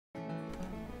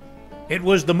It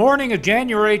was the morning of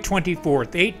January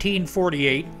 24th,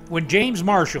 1848, when James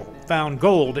Marshall found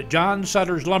gold at John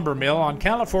Sutter's lumber mill on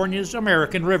California's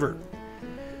American River.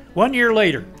 1 year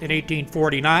later, in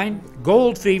 1849,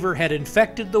 gold fever had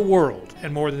infected the world,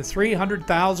 and more than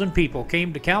 300,000 people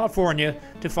came to California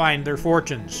to find their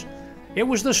fortunes. It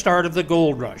was the start of the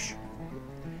gold rush.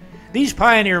 These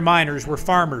pioneer miners were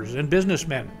farmers and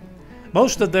businessmen.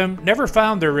 Most of them never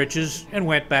found their riches and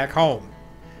went back home.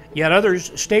 Yet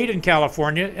others stayed in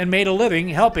California and made a living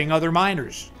helping other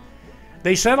miners.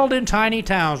 They settled in tiny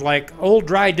towns like Old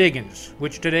Dry Diggins,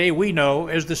 which today we know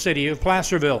as the city of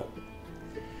Placerville.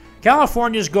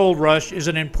 California's gold rush is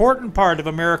an important part of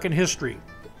American history.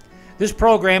 This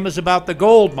program is about the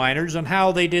gold miners and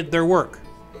how they did their work.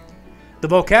 The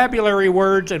vocabulary,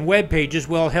 words, and web pages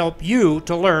will help you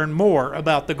to learn more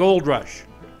about the gold rush.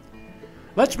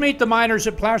 Let's meet the miners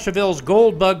at Placerville's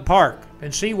Gold Bug Park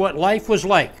and see what life was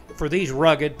like for these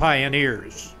rugged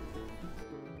pioneers.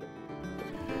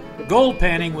 Gold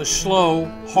panning was slow,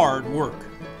 hard work.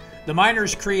 The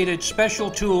miners created special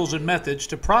tools and methods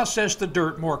to process the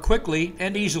dirt more quickly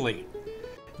and easily.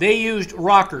 They used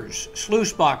rockers,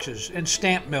 sluice boxes, and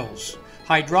stamp mills.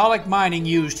 Hydraulic mining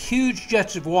used huge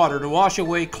jets of water to wash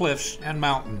away cliffs and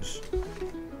mountains.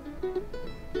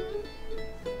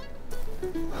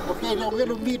 Okay, now we're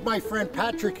going to meet my friend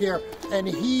Patrick here, and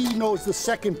he knows the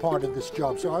second part of this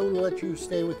job, so I will let you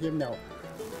stay with him now.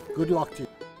 Good luck to you.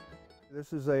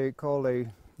 This is called a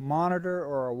monitor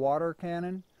or a water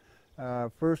cannon.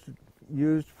 First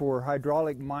used for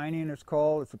hydraulic mining, it's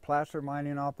called. It's a placer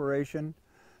mining operation.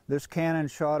 This cannon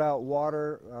shot out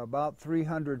water about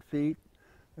 300 feet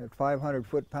at 500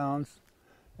 foot-pounds,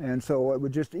 and so it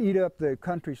would just eat up the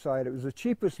countryside. It was the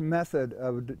cheapest method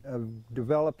of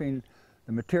developing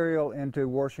the material into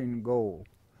washing gold.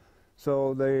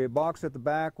 So the box at the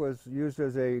back was used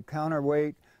as a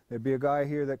counterweight. There'd be a guy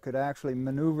here that could actually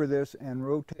maneuver this and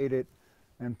rotate it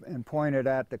and point it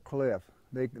at the cliff.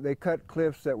 They cut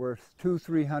cliffs that were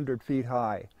 200-300 feet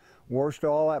high, washed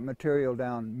all that material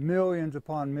down. Millions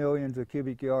upon millions of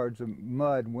cubic yards of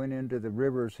mud went into the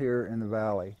rivers here in the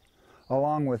valley,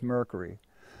 along with mercury.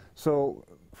 So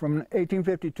from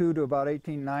 1852 to about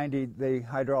 1890, they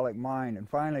hydraulic mined, and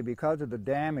finally, because of the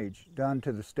damage done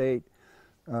to the state,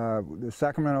 the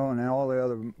Sacramento and all the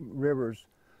other rivers,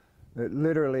 that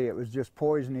literally it was just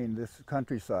poisoning this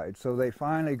countryside. So they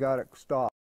finally got it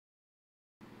stopped.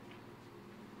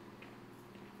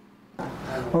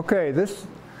 Okay, this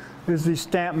is the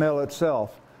stamp mill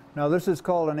itself. Now this is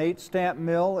called an 8-stamp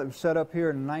mill. It was set up here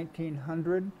in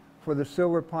 1900 for the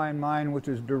Silver Pine mine, which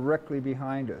is directly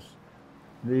behind us.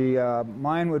 The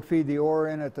mine would feed the ore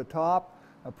in at the top.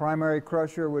 A primary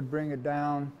crusher would bring it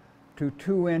down to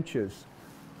 2 inches.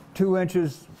 2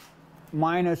 inches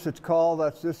minus, it's called,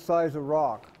 that's this size of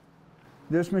rock.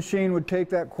 This machine would take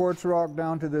that quartz rock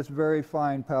down to this very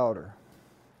fine powder,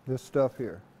 this stuff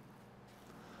here.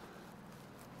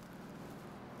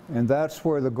 And that's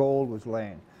where the gold was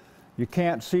laying. You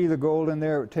can't see the gold in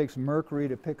there. It takes mercury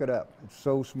to pick it up. It's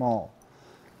so small.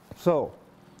 So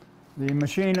the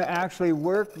machine actually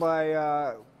worked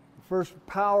by, first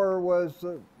power was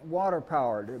water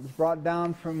powered. It was brought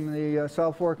down from the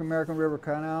South Fork American River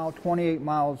Canal, 28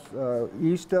 miles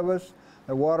east of us.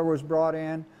 The water was brought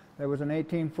in. There was an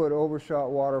 18-foot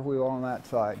overshot water wheel on that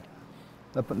side.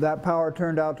 That power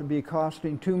turned out to be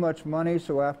costing too much money,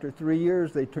 so after 3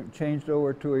 years they changed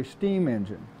over to a steam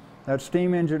engine. That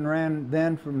steam engine ran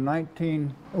then from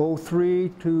 1903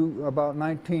 to about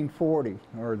 1940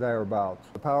 or thereabouts.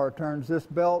 The power turns this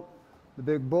belt, the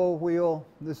big bull wheel.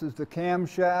 This is the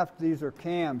camshaft. These are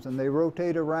cams, and they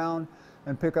rotate around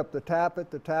and pick up the tappet.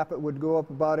 The tappet would go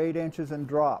up about 8 inches and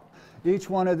drop. Each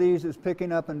one of these is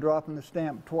picking up and dropping the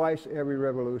stamp twice every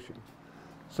revolution.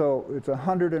 So it's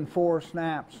 104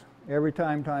 snaps every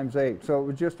time times 8. So it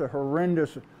was just a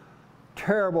horrendous,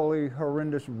 terribly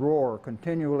horrendous roar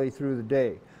continually through the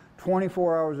day.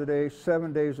 24 hours a day,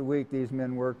 7 days a week, these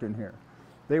men worked in here.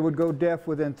 They would go deaf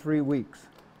within 3 weeks.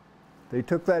 They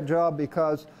took that job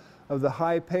because of the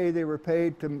high pay they were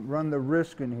paid to run the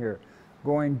risk in here.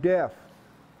 Going deaf.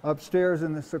 Upstairs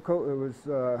in the it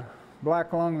was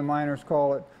black lung, the miners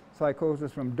call it,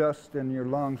 psychosis from dust in your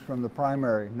lungs from the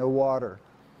primary, no water.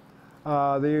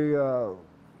 The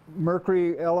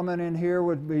mercury element in here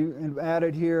would be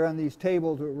added here on these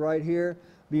tables right here,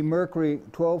 be mercury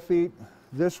 12 feet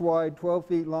this wide, 12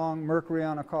 feet long, mercury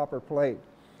on a copper plate.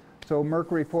 So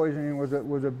mercury poisoning was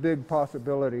a big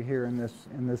possibility here in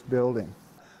this building.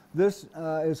 This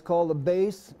is called a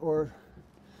base,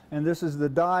 and this is the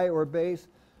die or base,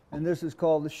 and this is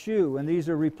called the shoe, and these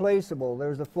are replaceable.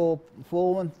 There's a full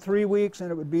one, 3 weeks,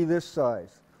 and it would be this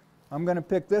size. I'm going to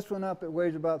pick this one up. It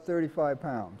weighs about 35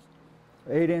 pounds,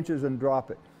 8 inches, and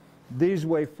drop it. These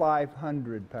weigh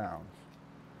 500 pounds.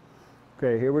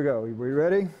 Okay, here we go. Are we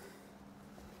ready?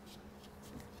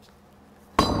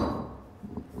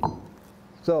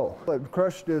 So,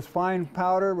 crushed as fine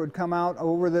powder would come out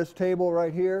over this table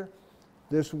right here,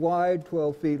 this wide,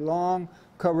 12 feet long,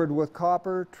 covered with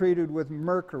copper, treated with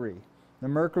mercury. The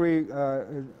mercury,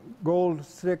 gold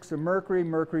sticks to mercury,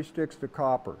 mercury sticks to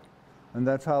copper. And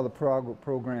that's how the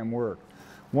program worked.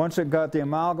 Once it got the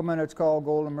amalgamate, it's called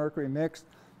gold and mercury mixed,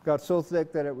 got so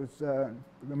thick that it was, the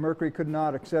mercury could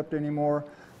not accept anymore.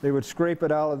 They would scrape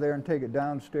it out of there and take it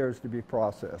downstairs to be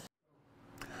processed.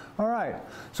 All right,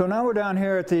 so now we're down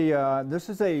here at the, this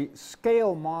is a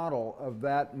scale model of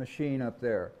that machine up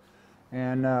there.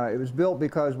 And it was built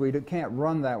because we can't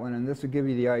run that one, and this will give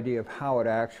you the idea of how it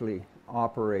actually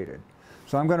operated.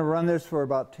 So I'm going to run this for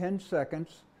about 10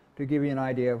 seconds to give you an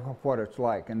idea of what it's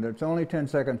like. And it's only 10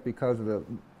 seconds because of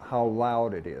how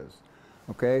loud it is.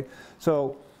 Okay,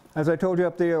 so as I told you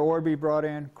up there, ore be brought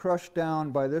in, crushed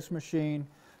down by this machine,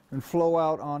 and flow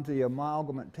out onto the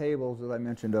amalgamate tables that I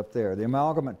mentioned up there. The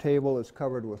amalgamate table is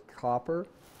covered with copper,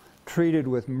 treated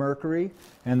with mercury,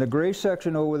 and the gray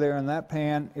section over there in that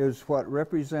pan is what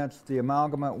represents the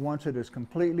amalgamate once it is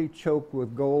completely choked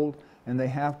with gold, and they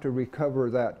have to recover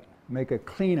that, make a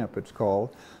cleanup it's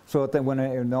called, so that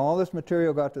when all this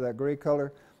material got to that gray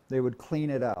color, they would clean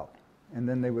it out, and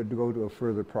then they would go to a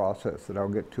further process that I'll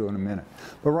get to in a minute.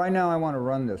 But right now I want to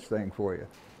run this thing for you.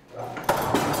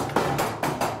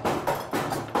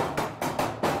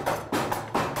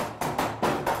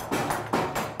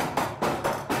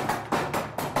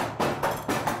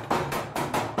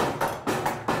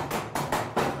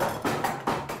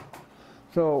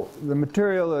 So the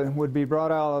material that would be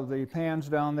brought out of the pans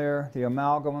down there, the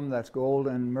amalgam, that's gold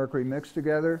and mercury mixed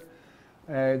together,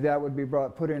 that would be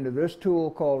put into this tool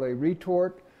called a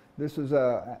retort. This is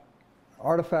an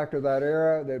artifact of that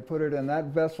era. They'd put it in that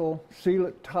vessel, seal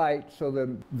it tight so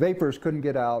the vapors couldn't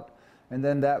get out, and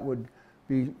then that would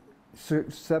be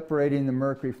separating the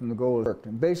mercury from the gold.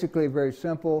 And basically very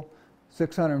simple,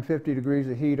 650 degrees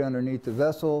of heat underneath the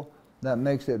vessel. That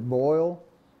makes it boil.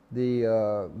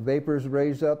 The vapors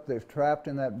raise up, they're trapped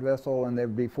in that vessel, and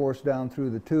they'd be forced down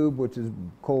through the tube, which is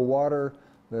cold water.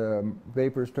 The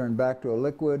vapors turn back to a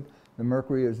liquid. The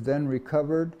mercury is then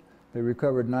recovered. They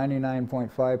recovered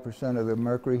 99.5% of the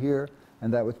mercury here,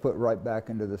 and that was put right back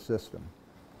into the system.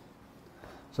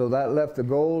 So that left the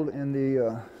gold in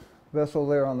the vessel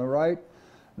there on the right.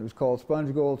 It was called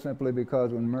sponge gold simply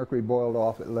because when mercury boiled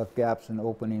off, it left gaps and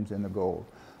openings in the gold.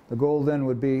 The gold then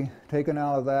would be taken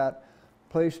out of that,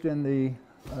 placed in the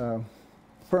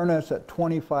furnace at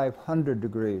 2,500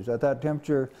 degrees. At that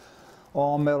temperature,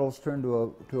 all metals turn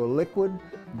to a liquid.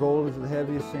 Gold is the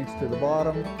heaviest, sinks to the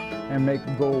bottom, and make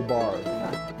gold bars.